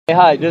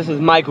Hi, this is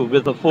Michael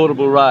with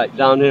Affordable Ride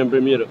down here in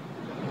Bermuda.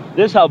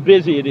 This is how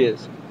busy it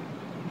is.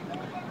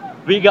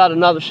 We got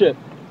another ship.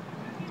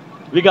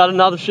 We got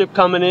another ship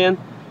coming in.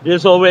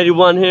 There's already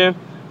one here.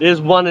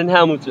 There's one in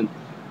Hamilton.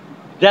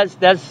 That's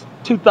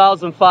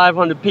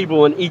 2,500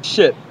 people on each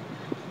ship.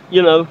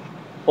 You know,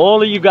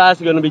 all of you guys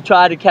are going to be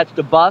trying to catch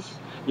the bus.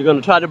 You're going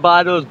to try to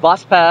buy those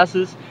bus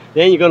passes.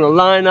 Then you're going to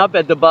line up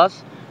at the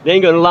bus. Then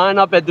you're going to line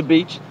up at the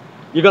beach.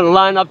 You're going to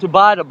line up to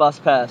buy the bus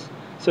pass.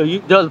 So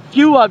there's a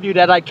few of you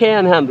that I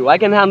can handle. I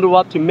can handle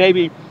up to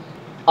maybe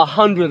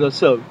 100 or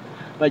so.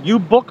 But you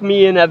book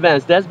me in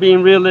advance. That's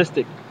being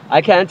realistic.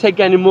 I can't take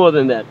any more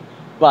than that.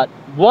 But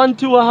 1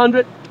 to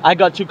 100, I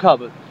got you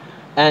covered.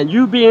 And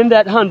you being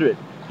that 100,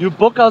 you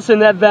book us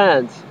in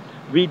advance.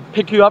 We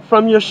pick you up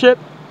from your ship.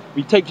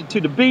 We take you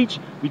to the beach.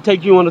 We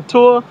take you on a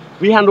tour.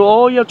 We handle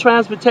all your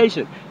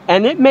transportation.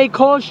 And it may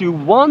cost you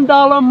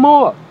 $1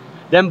 more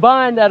than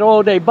buying that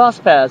all-day bus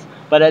pass.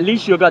 But at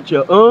least you got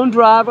your own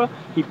driver.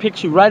 He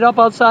picks you right up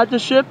outside the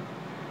ship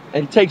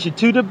and takes you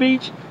to the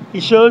beach.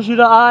 He shows you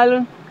the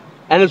island,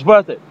 and it's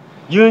worth it.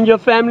 You and your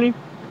family,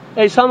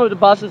 hey, some of the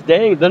buses,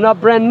 they're not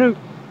brand new,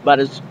 but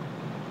it's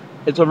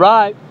a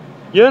ride.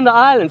 You're in the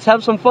islands,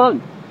 have some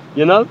fun,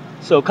 you know?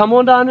 So come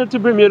on down here to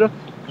Bermuda.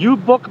 You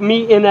book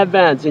me in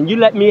advance, and you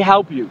let me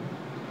help you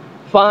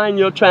find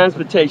your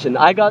transportation.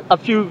 I got a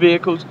few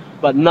vehicles,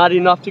 but not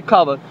enough to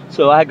cover,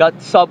 so I got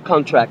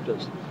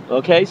subcontractors.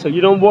 Okay, so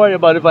you don't worry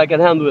about if I can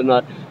handle it or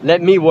not. Let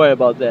me worry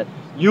about that.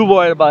 You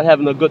worry about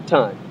having a good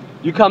time.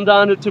 You come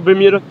down to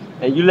Bermuda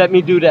and you let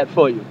me do that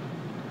for you.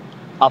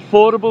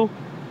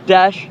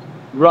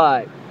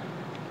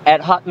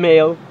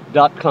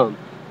 Affordable-ride@hotmail.com.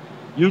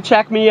 You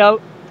check me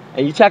out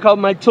and you check out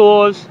my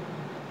tours.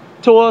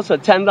 Tours are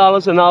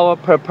 $10 an hour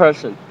per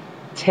person.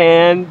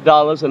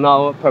 $10 an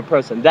hour per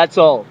person. That's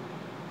all.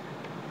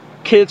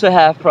 Kids are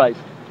half price.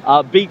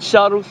 Our beach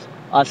shuttles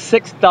are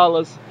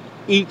 $6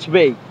 each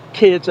way.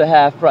 Kids are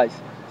half price.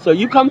 So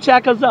you come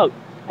check us out,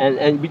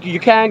 and you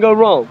can't go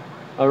wrong.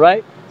 All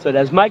right? So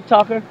that's Mike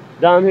Tucker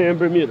down here in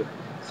Bermuda.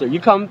 So you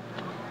come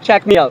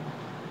check me out.